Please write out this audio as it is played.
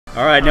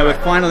Alright, now we're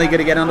finally going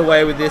to get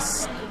underway with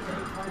this...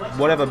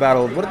 whatever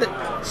battle. What is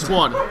it?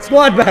 Squad.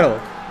 Squad battle!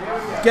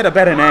 Get a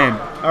better name.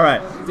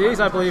 Alright. These,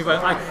 I believe,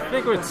 I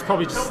think it's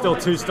probably just still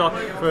 2 stock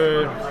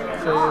for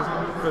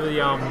the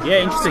Yeah,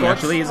 interesting squads.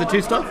 actually. Is it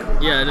 2 stock?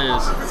 Yeah, it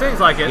is. Seems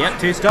like it. Yep,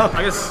 2 stock.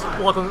 I guess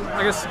Lachlan's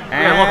just too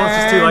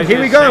And late. here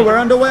we go, we're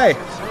underway.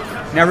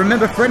 Now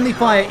remember, friendly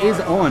fire is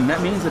on.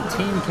 That means the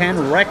team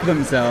can wreck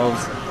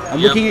themselves.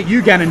 I'm looking at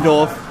you,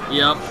 Ganondorf.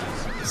 Yep.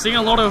 Seeing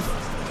a lot of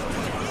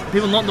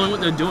people not knowing what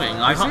they're doing.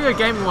 I see a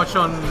Game & Watch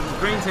on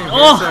Green Team here,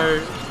 Oh!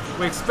 so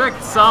we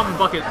expect some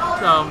bucket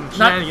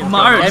shenanigans.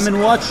 Mario- Game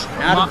 & Watch,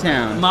 out of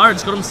town.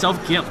 Mario's got himself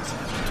gimped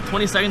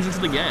 20 seconds into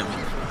the game.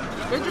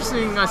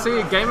 Interesting, I see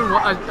a Game &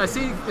 Watch, I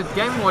see a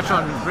Game & Watch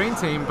on Green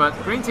Team, but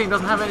Green Team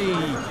doesn't have any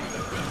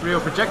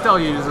real projectile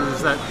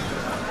users that...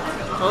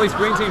 Well, at least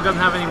Green Team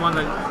doesn't have anyone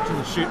that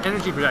can shoot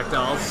energy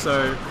projectiles,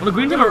 so... Well, the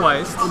Green Team are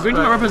waste. The Green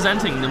Team are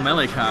representing the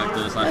melee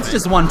characters, I It's think.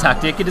 just one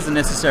tactic. It doesn't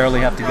necessarily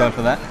have to go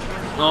for that.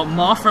 Well,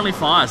 Mar Friendly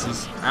Fire's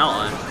his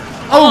ally.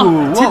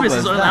 Oh, what Tip is was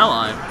his own that?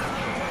 ally.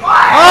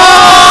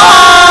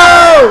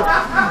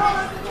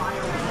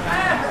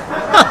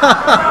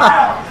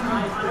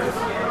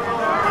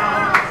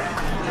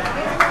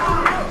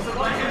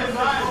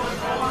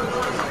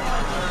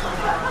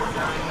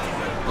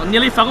 Well,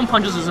 nearly Falcon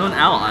punches his own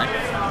ally.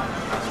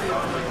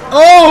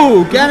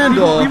 Oh,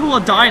 Ganondorf. People are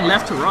dying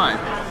left to right.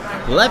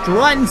 Left,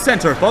 right, and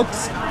center,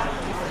 folks.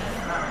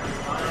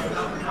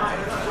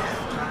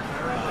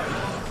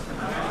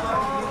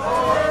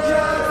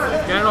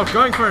 Ganondorf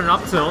going for an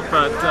up tilt,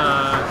 but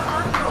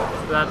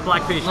that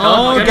Black Beach...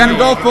 Oh,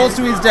 Ganondorf falls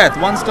to his death.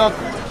 1 stock.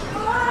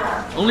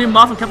 Only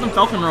Marth and Captain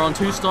Falcon are on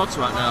 2 stocks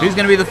right now. Who's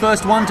going to be the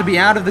first one to be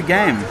out of the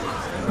game?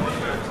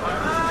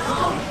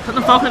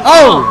 Captain Falcon.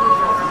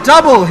 Oh!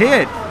 Double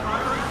hit.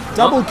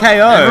 Double KO.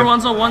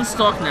 Everyone's on 1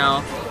 stock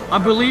now. I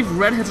believe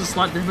Red has a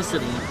slight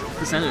deficit in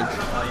percentage.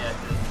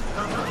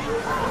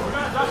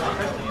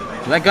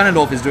 That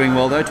Ganondorf is doing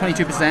well though,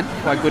 22%.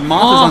 Quite good.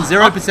 Martha's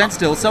on 0%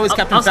 still, so is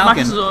Captain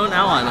Falcon. Smashes his own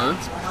ally though.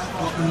 It's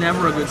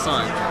never a good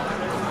sign.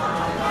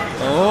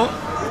 Oh.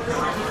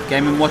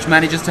 Game & Watch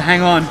manages to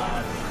hang on.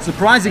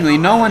 Surprisingly,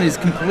 no one is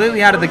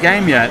completely out of the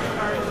game yet.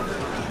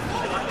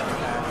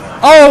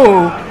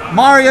 Oh!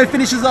 Mario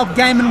finishes off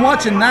Game &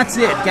 Watch and that's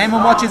it. Game &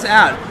 Watch is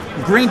out.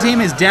 Green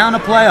Team is down a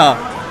player.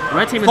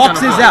 Red Team is Fox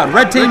down a is player. out.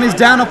 Red Team is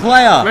down a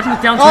player. Red Team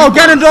is down Oh, 2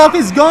 players. Ganondorf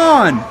is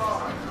gone.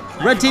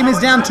 Red Team is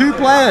down 2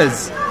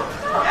 players.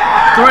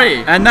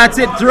 3. And that's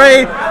it. 3.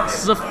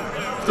 This is a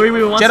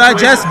 3v1 Jedi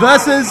Jess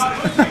versus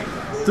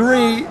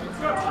 3.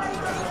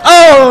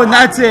 Oh, and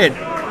that's it.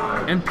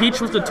 And Peach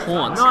with the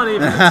taunt. Not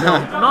even a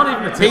tilt. Not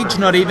even a tilt. Peach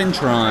not even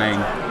trying.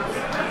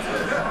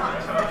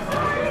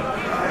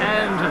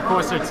 And of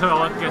course, their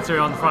tilt gets her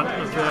on the front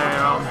of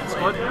their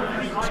squad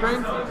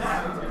screen.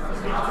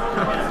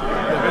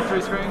 The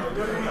victory screen.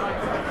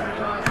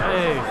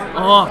 Hey.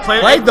 Oh,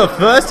 Played the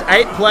first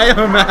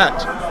 8-player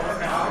match.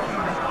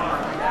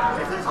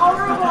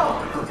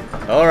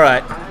 All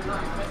right.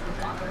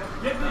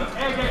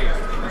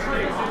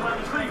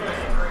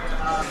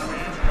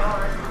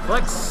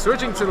 Flex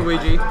switching to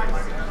Luigi.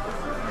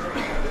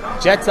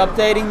 Jet's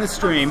updating the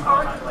stream.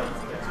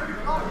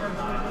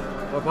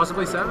 Or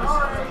possibly Samus.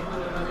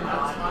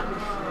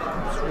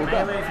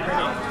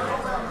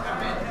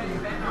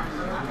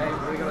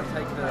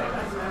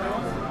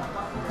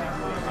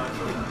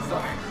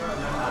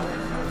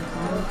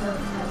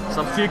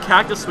 Some few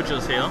character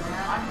switches here.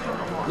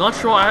 Not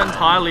sure I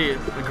entirely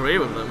agree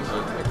with them,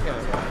 but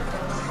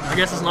I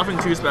guess it's nothing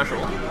too special.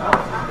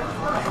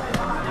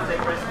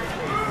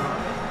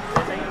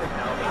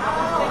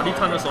 How do you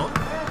turn this on?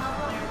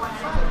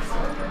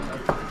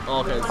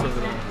 Oh, okay, it's still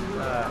good.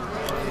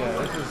 Yeah,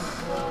 this is...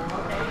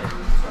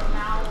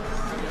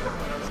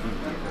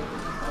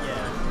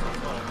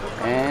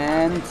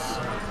 And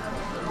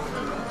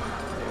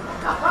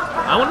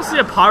I want to see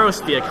a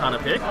Pyrosphere kind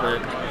of pick,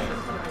 but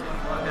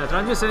Yeah,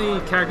 don't miss any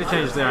character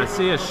changes there. I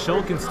see a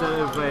Shulk instead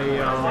of a...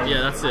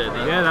 yeah, that's it.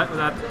 Yeah,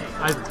 that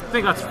I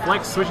think that's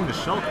Flex switching to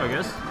Shulk, I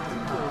guess.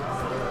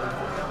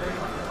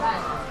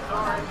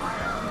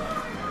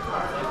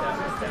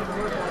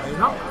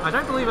 I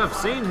don't believe I've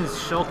seen his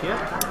Shulk yet.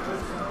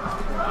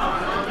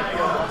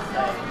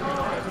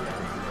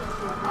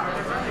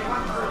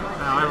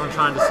 Now everyone's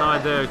trying to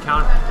decide their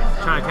trying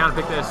to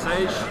counterpick their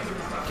stage.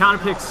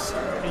 Counterpicks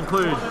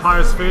include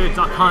Pyrosphere,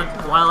 Duck Hunt,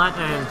 Lilat,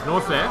 and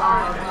Norfair.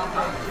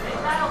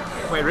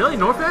 Wait, really?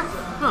 Norfair?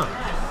 Huh.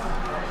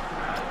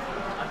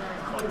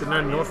 Didn't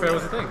know Norfair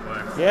was a thing.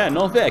 yeah,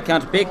 not fair.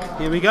 Counter pick.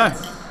 Here we go.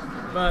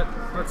 But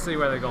let's see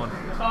where they're going.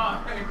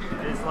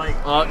 It's like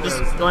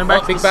Just going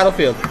back to Big this-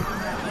 battlefield.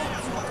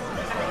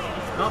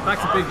 not back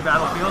to big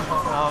battlefield.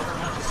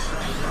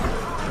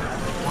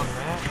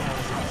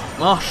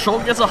 Oh,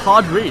 Shulk gets a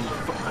hard read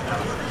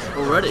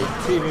already.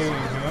 TV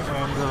and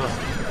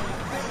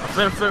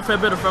Fair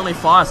bit of friendly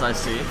fires I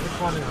see.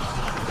 which one is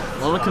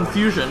A lot of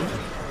confusion.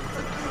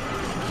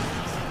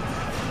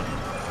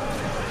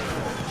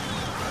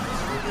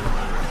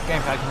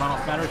 gamepad can run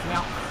off battery for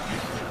now?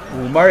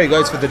 Ooh, Mario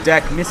goes for the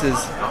deck, misses.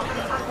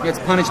 Gets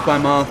punished by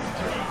Marth.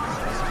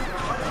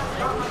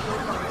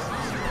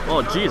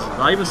 Oh jeez,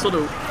 I even saw the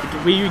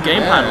Wii U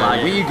gamepad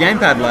lag. Wii U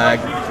gamepad lag.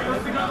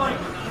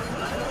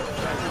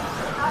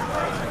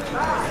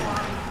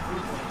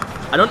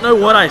 I don't know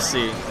what I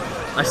see.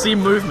 I see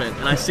movement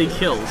and I see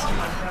kills.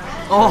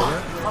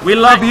 Oh, We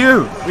love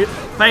you!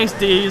 Thanks,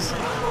 D's.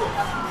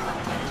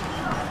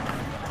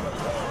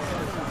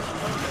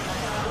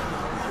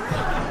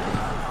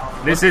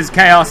 This is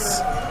chaos.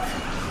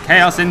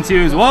 Chaos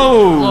ensues.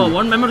 Whoa! Oh,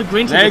 one member of the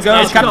green team. There gets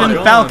goes edge Captain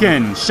guard.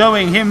 Falcon,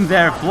 showing him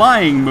their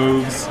flying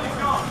moves.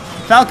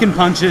 Falcon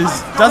punches,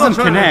 doesn't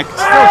connect.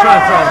 Still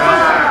trying to throw him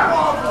out.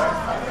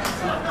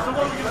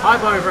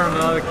 Hype over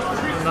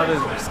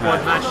another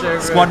squad match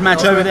over. Squad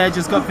match over there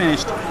just got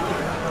finished.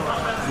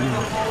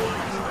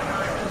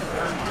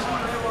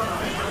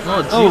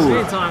 Oh, jeez.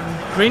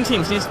 Meantime, Green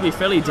team seems to be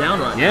fairly down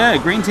right now. Yeah,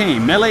 green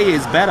team. Melee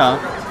is better,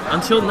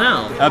 Until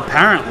now.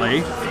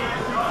 apparently.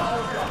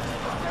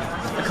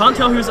 I can't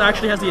tell who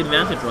actually has the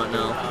advantage right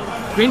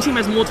now. Green team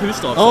has more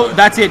 2-stocks. Oh, though.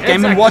 that's it.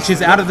 Game & Watch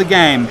is out of the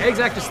game.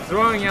 Exact just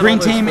throwing out. Green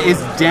all those team scores.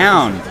 is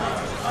down.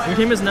 Green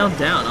team is now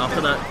down after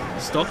that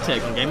stock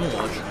take on Game &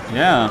 Watch.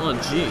 Yeah. Oh,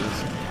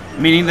 jeez.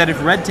 Meaning that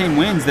if red team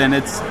wins, then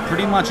it's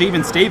pretty much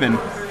even Steven.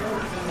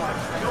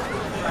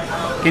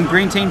 Can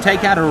green team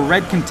take out a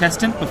red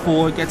contestant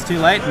before it gets too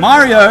late?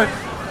 Mario!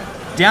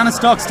 Down a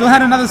stock, still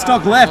had another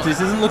stock left.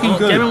 This isn't looking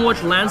good. Game &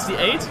 Watch lands the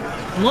 8.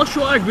 I'm not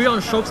sure I agree on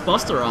Shock's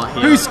Buster art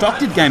here. Whose stock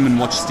did Game &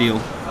 Watch steal?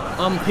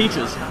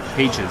 Peaches.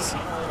 Peaches.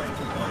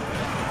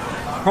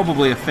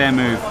 Probably a fair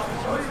move.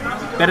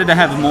 Better to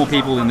have more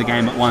people in the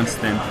game at once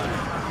then.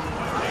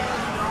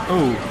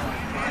 Oh.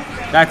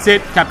 That's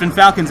it. Captain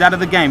Falcon's out of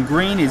the game.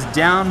 Green is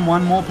down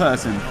one more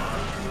person.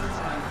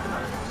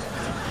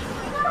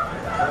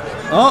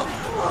 Oh.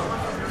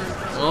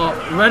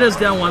 Oh, red is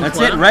down one That's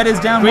player. it. Red is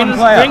down Green one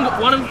player. Green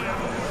got one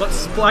got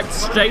spiked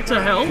straight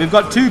to hell. We've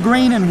got 2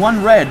 green and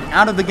 1 red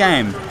out of the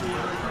game.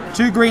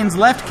 2 greens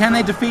left. Can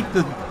they defeat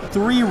the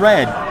 3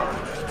 red?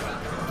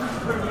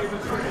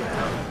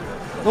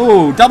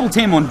 Oh, double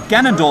team on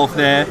Ganondorf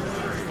there.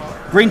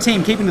 Green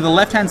team keeping to the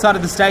left-hand side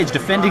of the stage,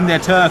 defending their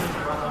turf.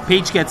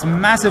 Peach gets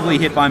massively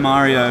hit by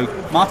Mario.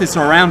 Marth is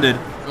surrounded.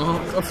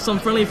 Some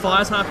friendly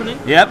fires happening.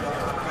 Yep.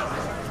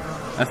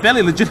 A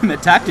fairly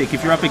legitimate tactic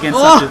if you're up against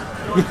such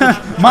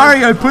a...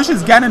 Mario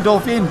pushes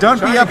Ganondorf in. Don't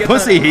be a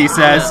pussy, he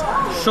says.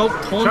 Shulk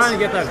taunts. Trying to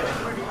get that.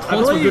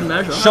 Taunts for good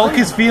measure. Shulk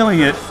is feeling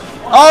it.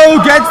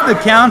 Oh, gets the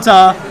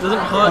counter. Doesn't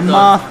hurt And though.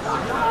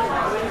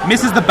 Marth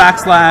misses the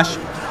backslash.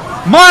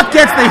 Marth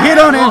gets the hit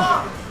on him.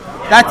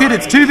 That's it,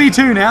 it's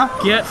 2v2 now.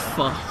 Get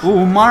fucked.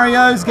 Ooh,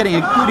 Mario's getting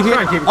a good hit.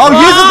 Try and keep it Oh,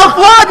 close. uses the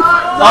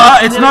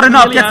flood! It's not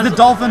enough. Nearly Gets has the it.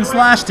 dolphin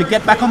slash to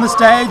get back on the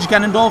stage.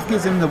 Ganondorf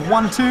gives him the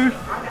 1-2.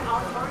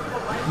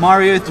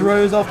 Mario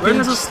throws off Red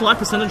has a Peach. slight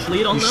percentage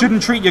lead on You them.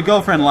 shouldn't treat your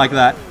girlfriend like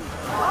that.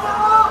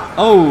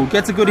 Oh,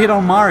 gets a good hit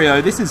on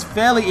Mario. This is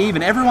fairly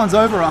even. Everyone's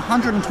over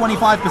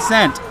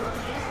 125%.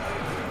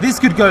 This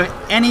could go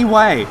any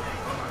way.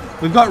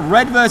 We've got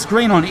red versus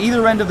green on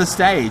either end of the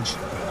stage.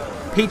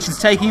 Peach is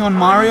taking on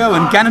Mario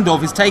and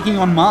Ganondorf is taking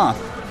on Marth.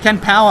 Can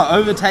Power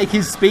overtake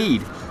his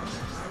speed?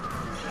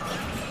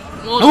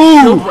 Oh,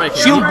 Ooh, shield breaker.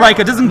 shield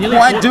breaker doesn't Nearly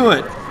quite caught- do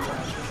it.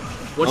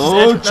 Watch his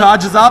Oh, edge.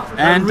 charges up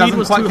and read doesn't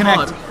was quite too connect.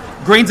 hard.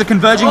 Greens are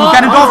converging Oh, with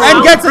Ganondorf oh,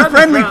 and gets a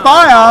friendly friendly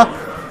fire.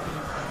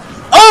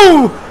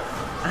 Oh!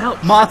 Ouch.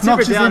 Marth Tip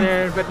knocks it us down in.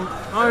 there, but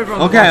over on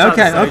the Okay, right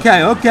side of the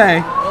stage.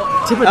 okay.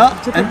 Tip it, Oh,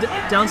 tip and- it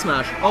down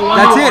smash. Oh, one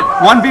That's more. it.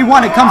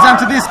 1v1. It comes down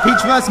to this.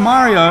 Peach versus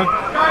Mario.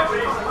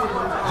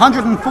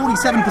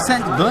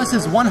 147%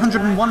 versus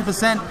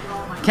 101%.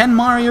 Can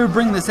Mario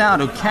bring this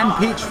out, or can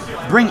Peach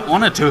bring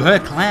honor to her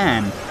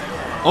clan?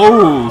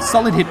 Oh,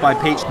 solid hit by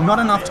Peach. Not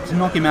enough to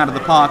knock him out of the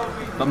park,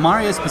 but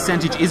Mario's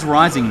percentage is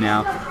rising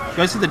now.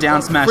 Goes for the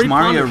down smash. Free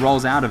Mario punish.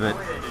 rolls out of it.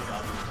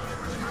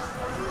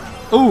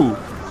 Ooh.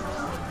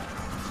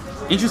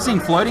 Interesting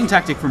floating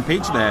tactic from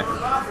Peach there.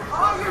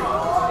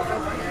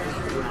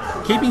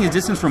 Keeping his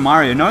distance from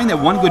Mario, knowing that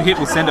one good hit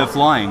will send her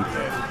flying.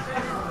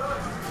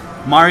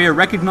 Mario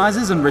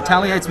recognizes and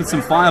retaliates with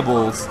some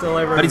fireballs,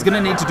 but he's going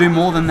to need to do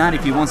more than that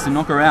if he wants to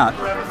knock her out.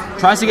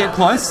 Tries to get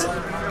close,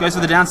 goes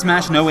for the down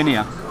smash, nowhere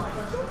near.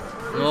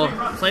 Oh,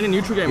 playing a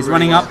neutral game. He's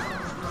really running well.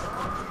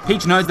 up.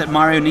 Peach knows that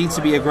Mario needs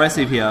to be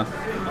aggressive here.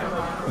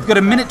 We've got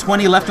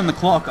 1:20 left on the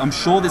clock. I'm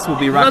sure this will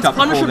be wrapped That's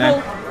up before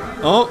then.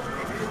 Oh,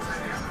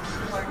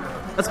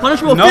 That's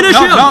punishable. no, Finish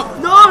no,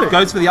 him. no. No.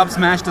 Goes for the up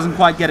smash, doesn't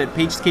quite get it.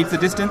 Peach keeps the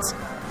distance.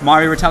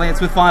 Mario retaliates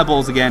with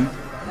fireballs again.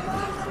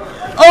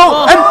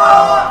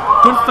 Oh,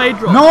 Good fade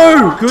drop.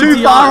 and no! Good Too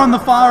DI. far on the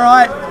far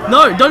right.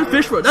 No, don't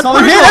fish for it. That's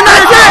Solid hit, punishable. and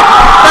that's it!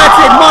 That's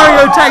it,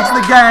 Mario takes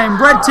the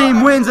game. Red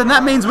team wins, and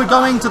that means we're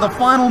going to the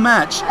final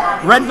match.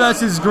 Red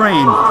versus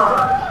green.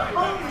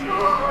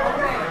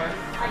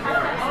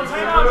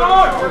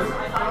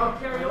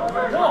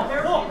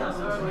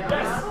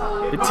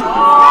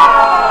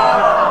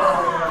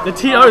 The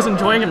TO is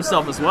enjoying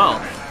himself as well.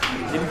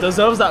 He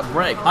deserves that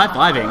break.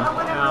 High-fiving.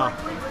 Yeah.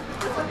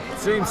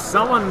 seems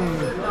someone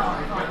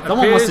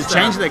wants to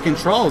change their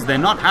controls. They're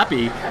not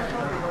happy.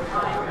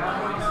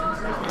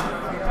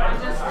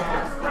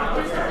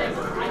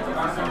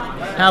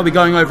 How are we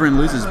going over in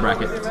losers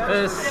bracket?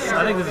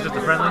 I think this is just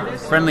a friendly.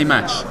 Friendly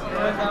match.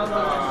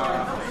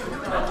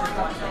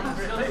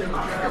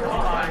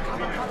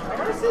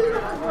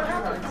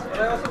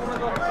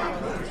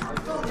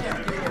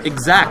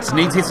 Exact.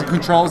 Needs his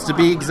controls to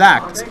be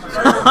exact.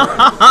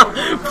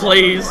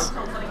 Please.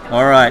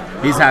 Alright,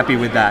 he's happy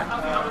with that.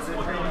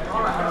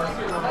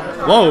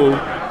 Whoa.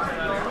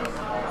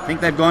 I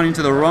think they've gone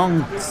into the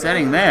wrong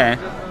setting there.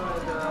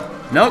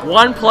 Nope.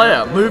 One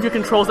player. Move your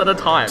controls at a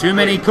time. Too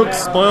many cooks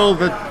spoil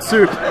the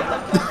soup.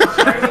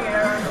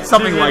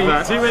 Something like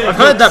that. I've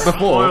heard that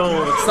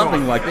before.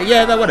 Something like that.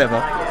 Yeah, whatever.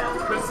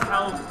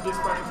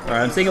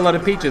 Alright, I'm seeing a lot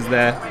of peaches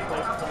there.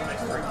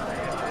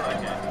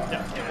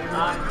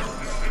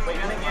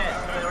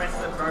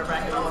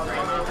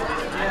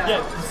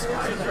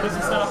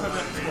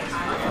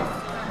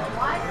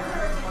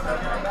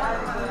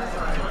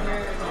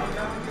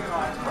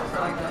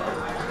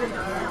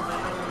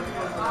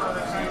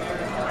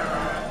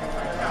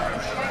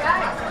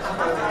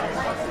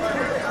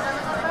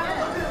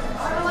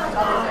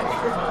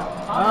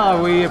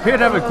 We appear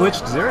to have a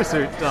glitched Zero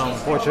Suit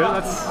portrait.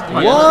 That's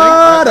quite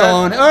What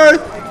on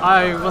earth?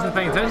 I wasn't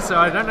paying attention, so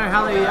I don't know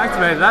how they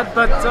activated that,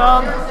 but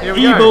here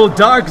we Evil go.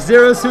 Dark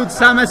Zero Suit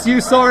Samus, you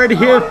saw it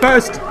here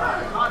first.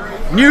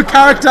 New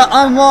character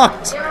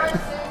unlocked.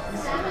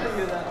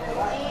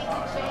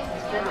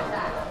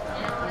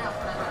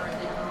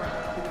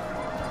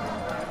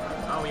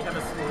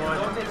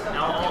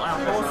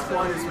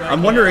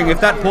 I'm wondering if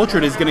that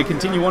portrait is going to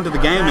continue onto the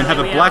game and have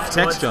a black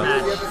texture.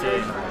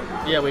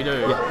 Yeah, we do.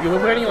 Yeah.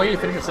 We're waiting on you to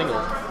finish a single.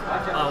 Oh,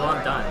 well,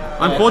 I'm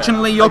done.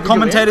 Unfortunately, your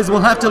commentators will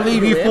have to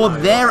leave you for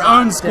their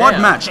own squad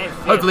match.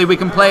 Hopefully we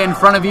can play in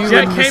front of you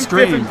Jet in the came 5th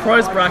stream. in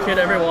pros bracket,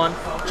 everyone.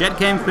 Jet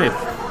came 5th.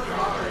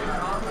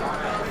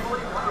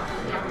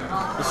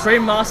 The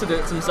stream mastered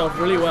it himself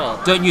really well.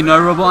 Don't you know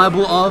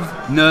Revival of?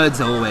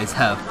 Nerds always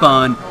have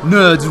fun.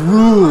 Nerds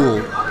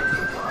rule.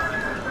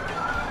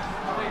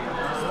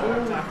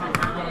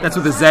 That's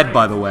with a Z,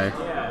 by the way.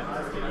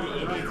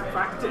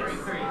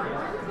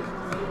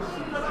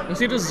 You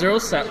see the Zero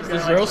Suit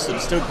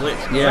still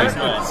glitched. Yeah.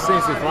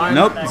 Seems to be fine.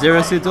 Nope,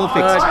 Zero Suit's all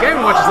fixed.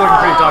 Game & Watch is looking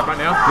pretty dark right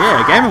now.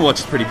 Yeah, Game &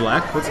 Watch is pretty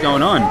black. What's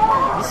going on?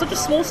 It's such a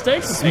small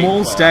stage.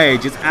 Small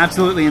stage. It's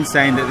absolutely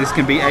insane that this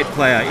can be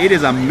 8-player. It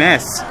is a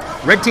mess.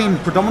 Red team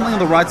predominantly on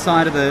the right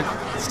side of the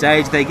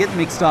stage. They get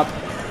mixed up.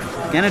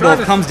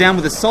 Ganondorf comes down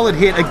with a solid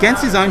hit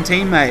against his own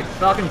teammate.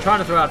 Falcon trying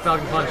to throw out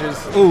Falcon punches.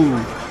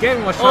 Ooh.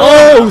 Game & Watch.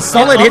 Oh,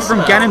 solid hit from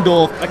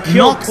Ganondorf. A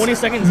kill 20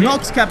 seconds in.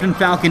 Knocks Captain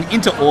Falcon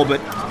into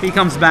orbit. He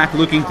comes back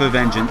looking for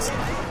vengeance.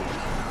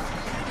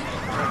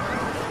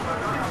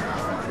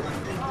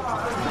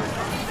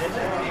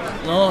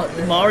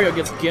 Oh, Mario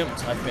gets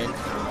gimped, I think.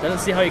 Doesn't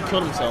see how he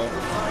killed himself.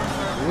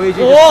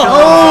 Luigi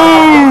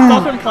Oh!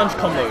 Falcon punch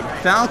combo.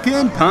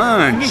 Falcon He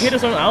punch. hit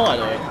his own ally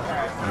though.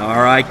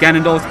 Alright,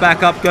 Ganondorf's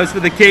back up, goes for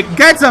the kick.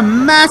 Gets a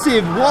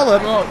massive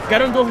wallop. Oh,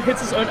 Ganondorf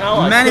hits his own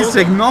ally. Managed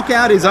to knock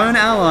out his own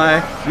ally.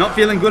 Not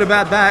feeling good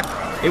about that.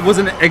 It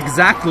wasn't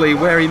exactly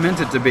where he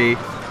meant it to be.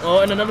 Oh,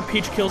 and another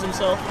Peach kills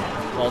himself.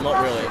 Well,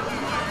 not really.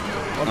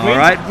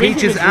 Alright, Green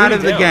Peach team is out really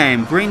of the down.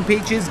 game. Green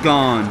Peach is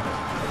gone.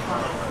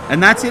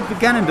 And that's it for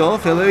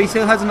Ganondorf. Although he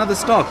still has another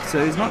stock,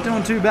 so he's not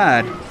doing too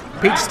bad.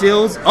 Peach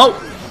steals. Oh!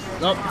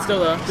 Nope, it's still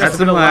there. That's Just a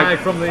some bit of lag. lag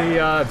from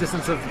the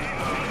distance of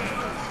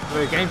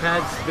the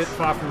gamepad's a bit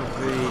far from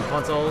the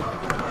console.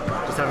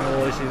 Just having a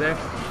little issue there.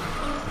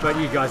 But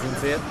you guys didn't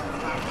see it.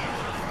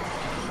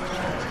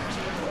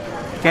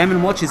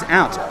 Game & Watch is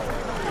out.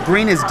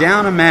 Green is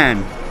down a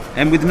man.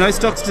 And with no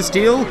stocks to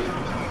steal,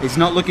 it's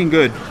not looking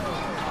good.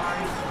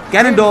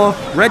 Ganondorf,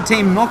 red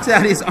team knocks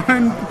out his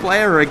own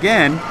player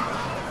again.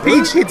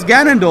 Peach hits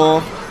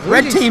Ganondorf.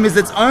 Red team is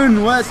its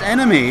own worst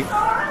enemy.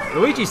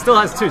 Luigi still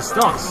has 2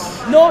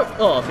 stocks. No!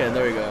 Oh, okay,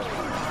 there we go.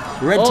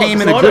 Red Oh, team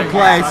in a got good it.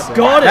 place.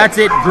 Got it. That's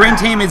it. Green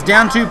team is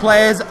down 2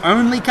 players.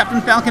 Only Captain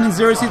Falcon and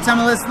Zero Suit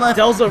Samus left.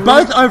 That was a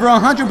Both over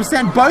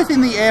 100%. Both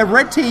in the air.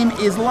 Red team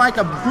is like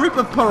a group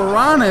of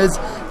piranhas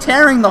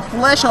tearing the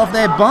flesh off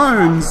their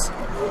bones.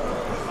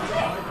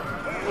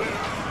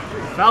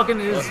 Falcon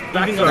is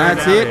back to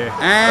That's down it. here.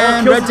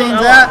 And kills Red team's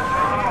his out.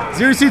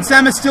 Zero Suit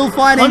Samus still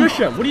fighting. Punish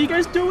him! What are you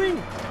guys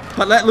doing?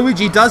 But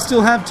Luigi does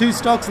still have 2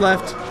 stocks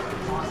left.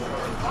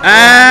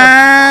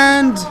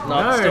 And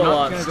No, No, still not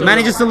alive. gonna Still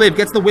manages to live.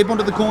 Gets the whip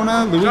onto the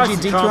corner. Luigi Tries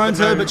to dethrones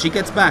trump, her, but but she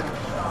gets back.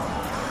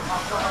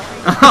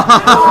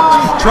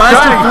 Tries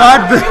to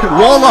flood the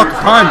Warlock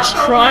punch.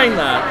 trying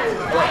that.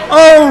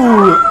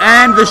 Oh!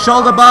 And the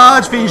shoulder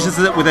barge finishes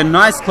it with a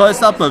nice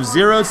close-up of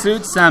Zero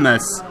Suit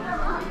Samus.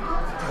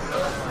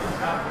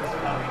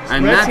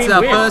 And Red that's team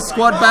our wins. first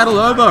squad battle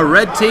over.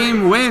 Red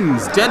team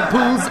wins.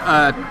 Deadpoolz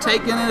are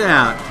taking it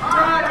out.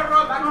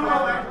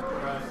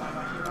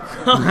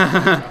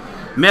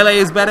 Melee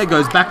is better,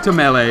 goes back to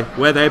Melee,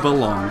 where they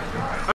belong.